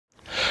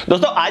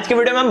दोस्तों आज के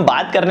वीडियो में हम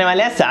बात करने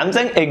वाले हैं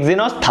Samsung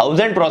Exynos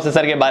 1000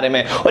 प्रोसेसर के बारे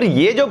में। और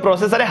ये जो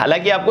प्रोसेसर है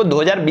हालांकि आपको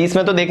 2020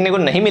 में तो देखने को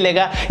नहीं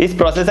मिलेगा। इस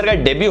प्रोसेसर का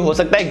डेब्यू हो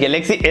सकता है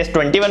Galaxy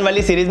S21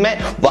 वाली सीरीज में,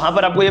 वहां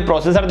पर आपको ये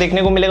प्रोसेसर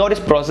देखने को मिलेगा और इस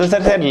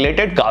प्रोसेसर से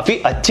रिलेटेड काफी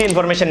अच्छी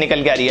इंफॉर्मेशन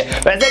निकल के आ रही है।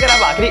 वैसे अगर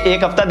आप आखिरी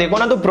एक हफ्ता देखो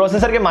ना तो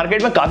प्रोसेसर के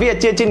मार्केट में काफी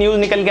अच्छी न्यूज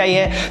निकल के आई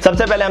है।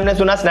 सबसे पहले हमने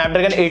सुना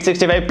Snapdragon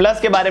 865 प्लस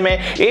के बारे में,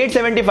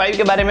 875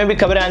 के बारे में भी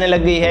खबरें आने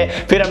लग गई है।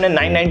 फिर हमने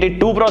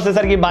 992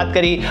 प्रोसेसर की बात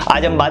करी।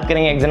 आज हम बात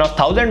करेंगे Exynos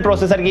 1000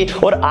 प्रोसेसर की।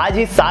 और आज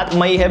ही 7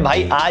 मई है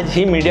भाई, आज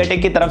ही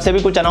मीडियाटेक की तरफ से भी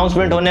कुछ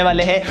अनाउंसमेंट होने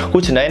वाले हैं।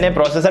 कुछ नए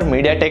प्रोसेसर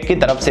मीडियाटेक की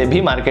तरफ से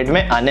भी मार्केट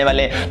में आने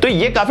वाले हैं। तो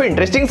ये काफी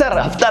इंटरेस्टिंग सा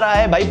हफ्ता रहा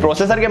है भाई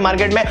प्रोसेसर के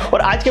मार्केट में।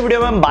 और आज के वीडियो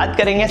में हम बात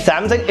करेंगे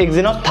Samsung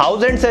Exynos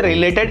 1000 से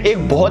रिलेटेड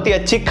एक बहुत ही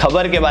अच्छी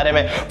खबर के बारे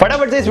में।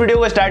 फटाफट से इस वीडियो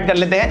को स्टार्ट कर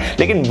लेते हैं,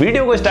 लेकिन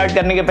वीडियो को स्टार्ट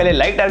करने के पहले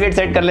लाइक टारगेट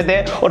सेट कर लेते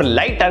हैं और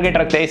लाइक टारगेट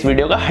रखते हैं इस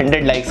वीडियो का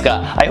 100 लाइक्स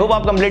का। आई होप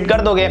आप कंप्लीट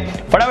कर दोगे।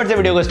 फटाफट से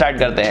वीडियो को स्टार्ट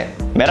करते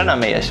हैं। मेरा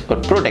नाम है यश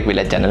और प्रो टेक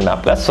विलेज चैनल में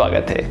आपका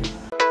स्वागत है।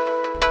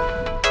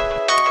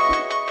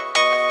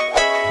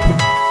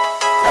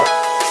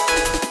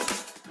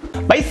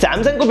 भाई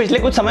सैमसंग को पिछले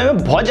कुछ समय में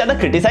बहुत ज्यादा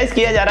क्रिटिसाइज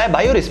किया जा रहा है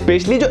भाई, और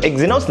स्पेशली जो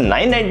Exynos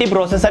 990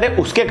 प्रोसेसर है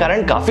उसके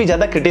कारण काफी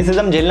ज्यादा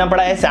क्रिटिसिज्म झेलना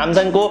पड़ा है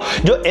सैमसंग को।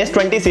 जो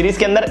S20 सीरीज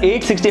के अंदर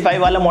 865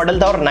 वाला मॉडल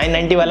था और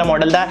 990 वाला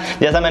मॉडल था,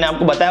 जैसा मैंने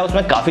आपको बताया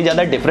उसमें काफी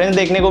ज्यादा डिफरेंस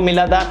देखने को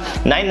मिला था।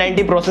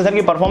 990 प्रोसेसर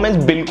की परफॉर्मेंस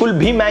बिल्कुल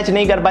भी मैच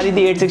नहीं कर पा रही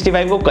थी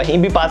 865 को, कहीं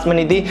भी पास में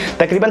नहीं थी।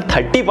 तकरीबन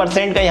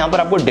 30% का यहाँ पर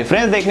आपको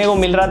डिफरेंस देखने को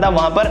मिल रहा था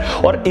वहां पर,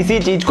 और इसी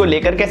चीज को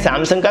लेकर के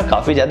सैमसंग का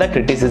काफी ज्यादा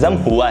क्रिटिसिज्म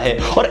हुआ है।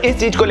 और इस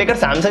चीज को लेकर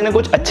सैमसंग ने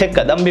कुछ अच्छे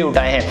कदम भी उठाए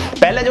हैं।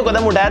 पहले जो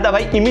कदम उठाया था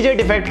भाई, इमीडिएट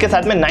इफेक्ट के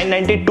साथ में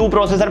 992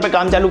 प्रोसेसर पे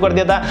काम चालू कर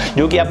दिया था,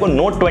 जो कि आपको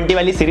Note 20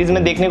 वाली सीरीज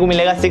में देखने को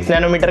मिलेगा। 6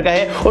 नैनोमीटर का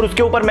है और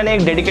उसके ऊपर मैंने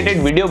एक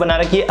डेडिकेटेड वीडियो बना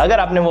रखी है। अगर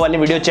आपने वो वाली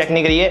वीडियो चेक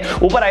नहीं करी है,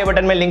 ऊपर आई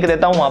बटन में लिंक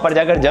देता हूं, वहां पर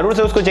जाकर जरूर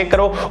से उसको चेक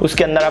करो।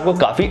 उसके अंदर आपको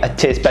काफी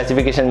अच्छे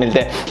स्पेसिफिकेशन मिलते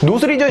हैं।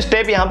 दूसरी जो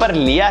स्टेप यहां पर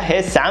लिया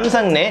है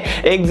सैमसंग ने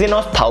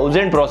Exynos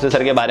 1000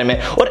 प्रोसेसर के बारे में,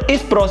 और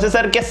इस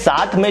प्रोसेसर के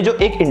साथ में जो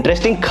एक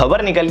इंटरेस्टिंग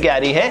खबर निकल के आ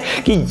रही है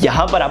कि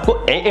यहां पर आपको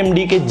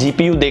AMD के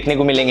GPU देखने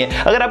को मिलेंगे।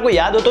 अगर आपको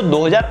याद हो तो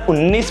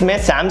 2019 में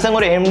सैमसंग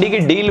और AMD की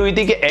डील हुई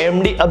थी कि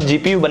AMD अब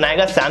GPU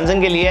बनाएगा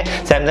सैमसंग के लिए।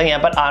 सैमसंग यहां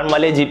पर ARM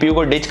वाले GPU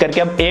को डिच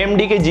करके अब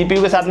AMD के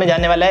GPU के साथ में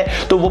जाने वाला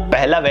है। तो वो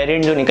पहला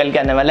वेरिएंट जो निकल के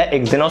आने वाला है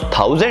Exynos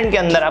 1000 के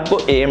अंदर आपको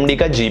AMD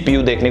का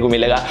GPU देखने को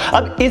मिलेगा।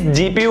 अब इस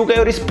GPU के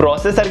और इस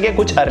प्रोसेसर के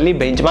कुछ अर्ली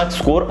बेंचमार्क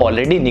स्कोर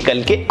ऑलरेडी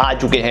निकल के आ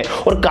चुके हैं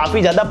और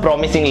काफी ज्यादा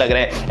प्रॉमिसिंग लग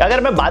रहे हैं।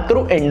 अगर मैं बात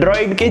करूं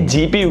एंड्रॉइड के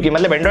GPU की,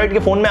 मतलब एंड्रॉइड के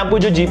फोन में आपको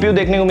जो GPU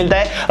देखने को मिलता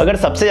है, अगर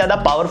सबसे ज्यादा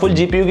पावरफुल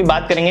GPU की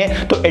बात करेंगे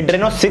तो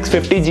Adreno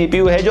 650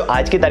 GPU है, जो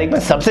आज की तारीख में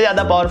सबसे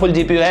ज्यादा पावरफुल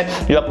GPU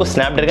है, जो आपको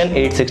Snapdragon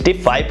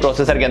 865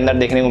 प्रोसेसर के अंदर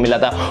देखने को मिला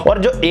था। और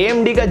जो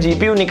AMD का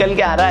GPU निकल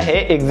के आ रहा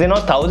है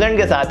Exynos 1000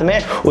 के साथ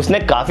में, उसने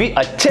काफी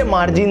अच्छे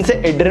मार्जिन से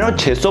Adreno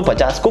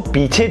 650 को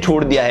पीछे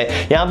छोड़ दिया है।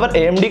 यहां पर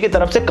AMD की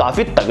तरफ से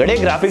काफी तगड़े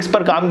ग्राफिक्स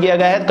पर काम किया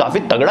गया है, काफी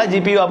तगड़ा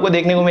GPU आपको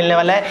देखने को मिलने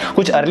वाला है।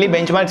 कुछ अर्ली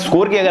बेंचमार्क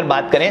स्कोर की अगर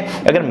बात करें,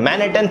 अगर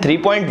मैनहट्टन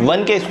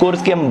 3.1 के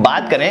स्कोर्स की हम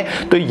बात करें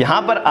तो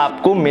यहां पर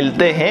आपको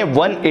मिलते हैं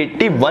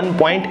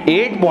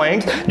 181.8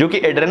 पॉइंट्स, जो कि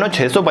Adreno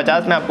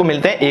 650 में आपको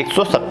मिलते हैं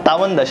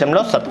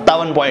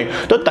 157.57 पॉइंट।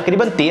 तो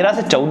तकरीबन 13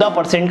 से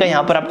 14% का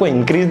यहां पर आपको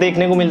इंक्रीज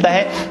देखने को मिलता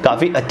है।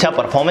 काफी अच्छा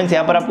परफॉर्मेंस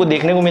यहां पर आपको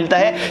देखने को मिलता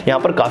है। यहां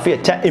पर काफी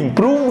अच्छा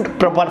इंप्रूव्ड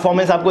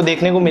परफॉर्मेंस आपको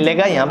देखने को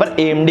मिलेगा यहां पर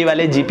AMD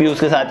वाले GPUs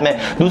के साथ में।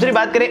 दूसरी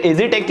बात करें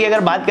Exytek की अगर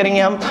बात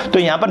करेंगे हम, तो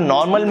यहां पर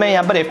नॉर्मल में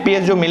यहां पर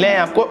FPS जो मिले हैं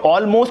आपको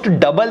ऑलमोस्ट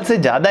डबल से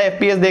ज्यादा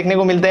FPS देखने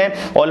को मिलते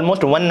हैं।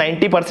 ऑलमोस्ट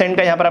 190%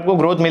 का यहां पर आपको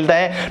ग्रोथ मिलता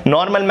है।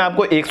 नॉर्मल में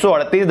आपको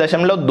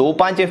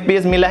 138.25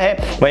 FPS मिला है,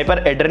 वहीं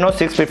पर Adreno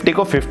 650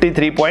 को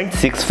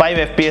 53.65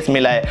 FPS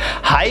मिला है।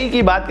 हाई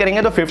की बात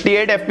करेंगे तो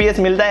 58 FPS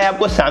मिलता है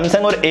आपको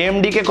सैमसंग और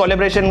AMD के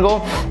कोलैबोरेशन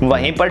को,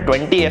 वहीं पर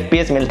 20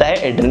 FPS मिलता है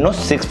Adreno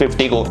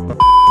 650 को।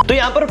 तो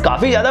यहां पर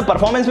काफी ज्यादा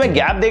परफॉर्मेंस में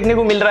गैप देखने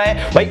को मिल रहा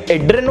है भाई।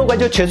 Adreno का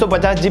जो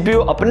 650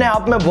 GPU अपने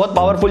आप में बहुत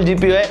पावरफुल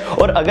GPU है,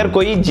 और अगर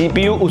कोई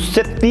GPU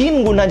उससे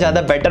 3 गुना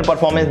ज्यादा बेटर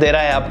परफॉर्मेंस दे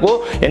रहा है आपको,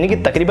 यानी कि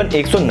तकरीबन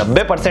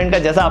 190% का,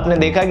 जैसा आपने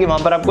देखा कि वहां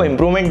पर आपको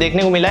इंप्रूवमेंट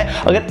देखने को मिला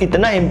है। अगर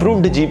इतना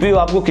इंप्रूव्ड GPU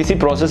आपको किसी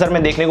प्रोसेसर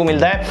में देखने को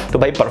मिलता है तो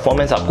भाई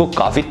परफॉर्मेंस आपको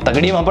काफी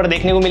तगड़ी वहां पर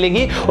देखने को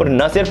मिलेगी। और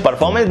न सिर्फ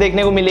परफॉर्मेंस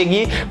देखने को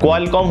मिलेगी,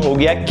 क्वालकॉम हो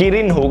गया,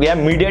 किरिन हो गया,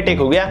 मीडियाटेक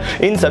हो गया,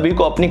 इन सभी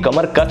को अपनी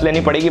कमर कस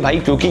लेनी पड़ेगी भाई,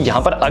 क्योंकि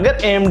यहां पर अगर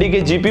AMD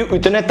के GPU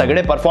इतने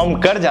तगड़े परफॉर्म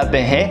कर जाते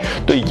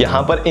हैं तो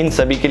यहां पर इन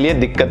सभी के लिए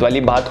दिक्कत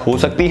वाली बात हो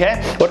सकती है।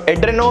 और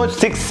Adreno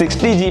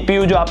 660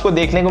 GPU जो आपको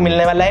देखने को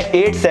मिलने वाला है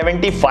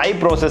 875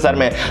 प्रोसेसर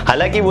में,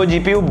 हालांकि वो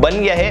GPU बन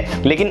गया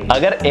है, लेकिन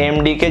अगर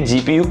AMD के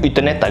GPU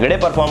इतने तगड़े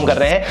परफॉर्म कर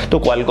रहे हैं तो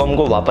क्वालकॉम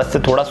को वापस से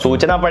थोड़ा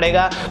सोचना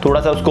पड़ेगा,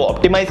 थोड़ा सा उसको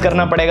ऑप्टिमाइज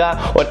करना पड़ेगा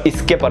और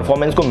इसके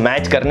परफॉर्मेंस को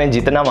मैच करने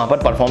जितना वहां पर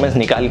परफॉर्मेंस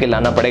निकाल के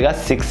लाना पड़ेगा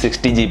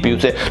 660 GPU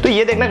से। तो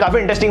ये देखना काफी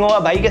इंटरेस्टिंग होगा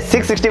भाई कि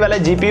 660 वाला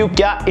GPU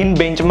क्या इन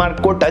बेंचमार्क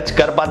को टच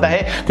कर पाता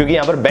है क्योंकि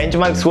यहाँ पर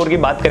बेंचमार्क स्कोर की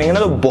बात करेंगे ना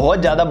तो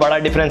बहुत ज्यादा बड़ा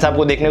डिफरेंस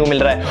आपको देखने को मिल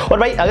रहा है। और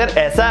भाई अगर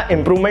ऐसा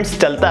इंप्रूवमेंट्स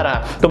चलता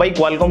रहा तो भाई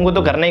क्वालकॉम को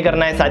तो करना ही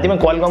करना है, साथ ही में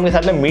क्वालकॉम के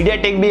साथ में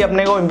मीडियाटेक भी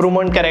अपने को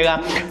इंप्रूवमेंट करेगा,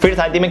 फिर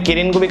साथ ही में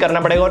किरिन को भी करना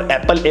पड़ेगा। और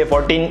एप्पल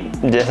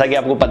A14 जैसा कि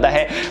आपको पता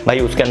है भाई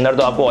उसके अंदर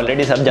तो आपको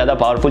ऑलरेडी सब ज्यादा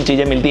पावरफुल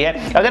चीजें मिलती है।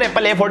 अगर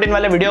एप्पल A14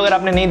 वाला वीडियो अगर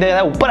आपने नहीं देखा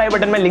है, ऊपर आई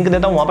बटन में लिंक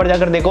देता हूं, वहां पर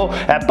जाकर देखो।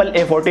 एप्पल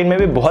A14 में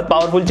भी बहुत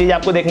पावरफुल चीजें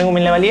आपको देखने को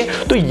मिलने वाली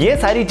है। तो ये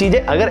सारी चीजें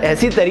अगर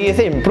ऐसी तरीके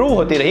से इंप्रूव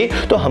होती रही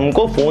तो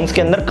हमको फोन्स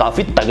के अंदर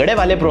काफी तगड़े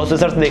वाले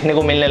प्रोसेसर्स देखने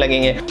को मिलने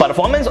लगेंगे।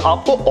 परफॉर्मेंस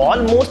आपको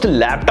ऑलमोस्ट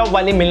लैपटॉप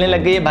वाली मिलने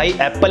लग गई है भाई।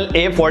 एप्पल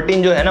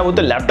A14 जो है ना वो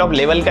तो लैपटॉप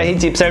लेवल का ही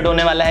चिपसेट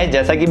होने वाला है,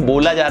 जैसा कि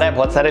बोला जा रहा है,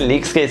 बहुत सारे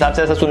लीक्स के हिसाब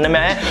से ऐसा सुनने में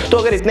आया है। तो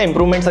अगर इतने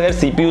इंप्रूवमेंट्स अगर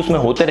सीपीयूज में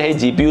होते रहे,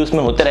 जीपीयूज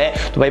में होते रहे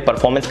तो भाई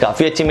परफॉर्मेंस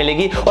काफी अच्छी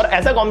मिलेगी। और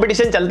ऐसा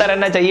कंपटीशन चलता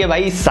रहना चाहिए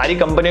भाई, सारी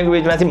कंपनियों के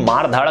बीच में ऐसी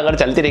मार धाड़ अगर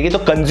चलती रहेगी तो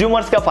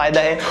कंज्यूमर्स का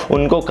फायदा है,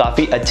 उनको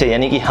काफी अच्छे,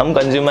 यानी कि हम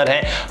कंज्यूमर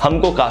हैं,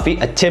 हमको काफी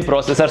अच्छे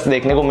प्रोसेसर्स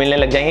देखने को मिलने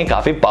लग जाएंगे,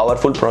 काफी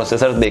पावरफुल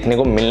प्रोसेसर्स देखने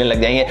को मिलने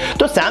लग जाएंगे।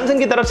 तो सैमसंग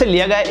की तरफ से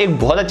लिया गया एक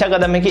बहुत अच्छा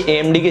कदम है कि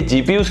AMD के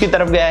जीपीयूज की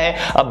तरफ गया है।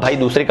 अब भाई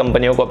दूसरी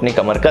कंपनियों को अपनी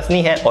कमर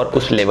कसनी है और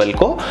उस लेवल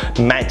को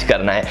मैच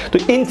करना है। तो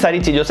इन सारी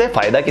चीजों से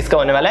फायदा किसका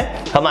होने वाला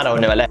है? हमारा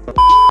होने वाला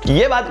है।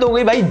 ये बात तो हो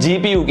गई भाई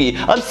जीपीयू की।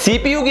 अब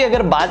सीपीयू की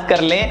अगर बात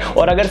कर लें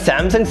और अगर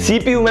सैमसंग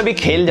सीपीयू में भी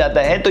खेल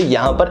जाता है तो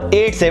यहां पर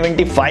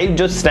 875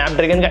 जो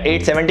स्नैपड्रैगन का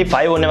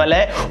 875 होने वाला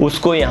है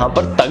उसको यहां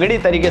पर तगड़ी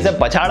तरीके से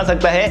पछाड़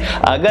सकता है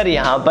अगर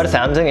यहां पर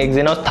सैमसंग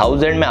एक्जिनोस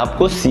 1000 में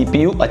आपको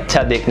सीपीयू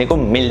अच्छा देखने को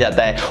मिल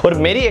जाता है। और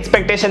मेरी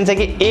एक्सपेक्टेशन है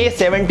कि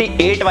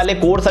A78 वाले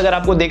कोर्स अगर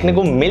आपको देखने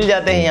को मिल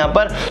जाते हैं यहां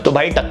पर तो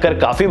भाई टक्कर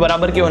काफी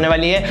बराबर की होने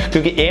वाली है,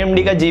 क्योंकि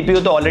AMD का जीपीयू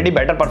तो ऑलरेडी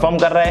बेटर परफॉर्म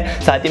कर रहा है।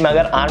 साथ ही में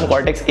अगर ARM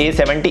Cortex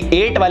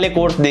A78 वाले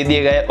कोर्स दे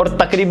दिए गए और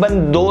तकरीबन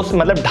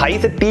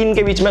 2.5 से 3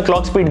 के बीच में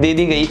क्लॉक स्पीड दे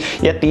दी गई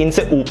या 3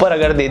 से ऊपर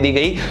अगर दे दी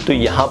गई तो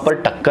यहां पर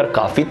टक्कर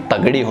काफी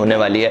तगड़ी होने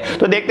वाली है।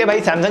 तो देखते हैं भाई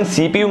सैमसंग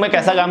सीपीयू में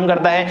कैसा काम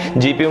करता है।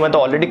 जीपीयू में तो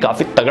ऑलरेडी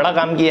काफी तगड़ा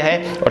काम किया है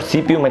और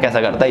सीपीयू में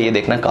कैसा करता है ये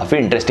देखना काफी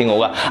इंटरेस्टिंग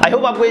होगा। आई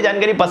होप आपको ये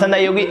जानकारी पसंद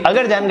आई होगी।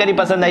 अगर जानकारी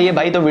पसंद आई है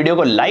भाई तो वीडियो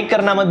को लाइक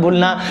करना मत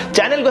भूलना,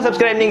 चैनल को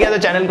सब्सक्राइब नहीं किया तो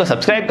चैनल को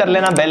सब्सक्राइब कर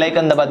लेना, बेल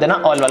आइकन दबा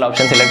देना, ऑल वाला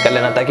ऑप्शन सिलेक्ट कर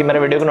लेना ताकि मेरे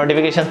वीडियो को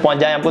नोटिफिकेशन पहुंच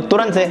जाए आपको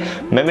तुरंत से।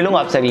 मैं मिलूंगा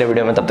आपसे अगले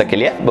वीडियो में, तब तक के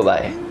लिए बाय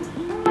बाय।